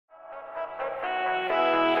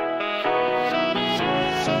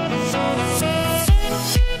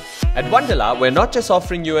At Wonderla, we're not just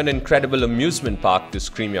offering you an incredible amusement park to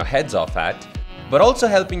scream your heads off at, but also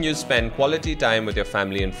helping you spend quality time with your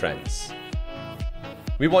family and friends.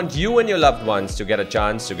 We want you and your loved ones to get a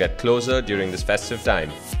chance to get closer during this festive time.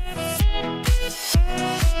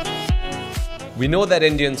 We know that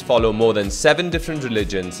Indians follow more than 7 different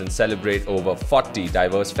religions and celebrate over 40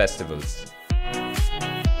 diverse festivals.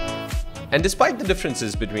 And despite the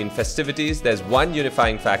differences between festivities, there's one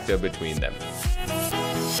unifying factor between them: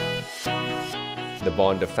 the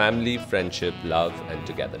bond of family, friendship, love, and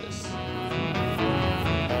togetherness.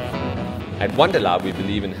 At Wonderla, we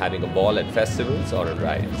believe in having a ball at festivals or on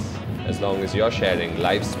rides, as long as you're sharing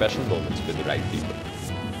life's special moments with the right people.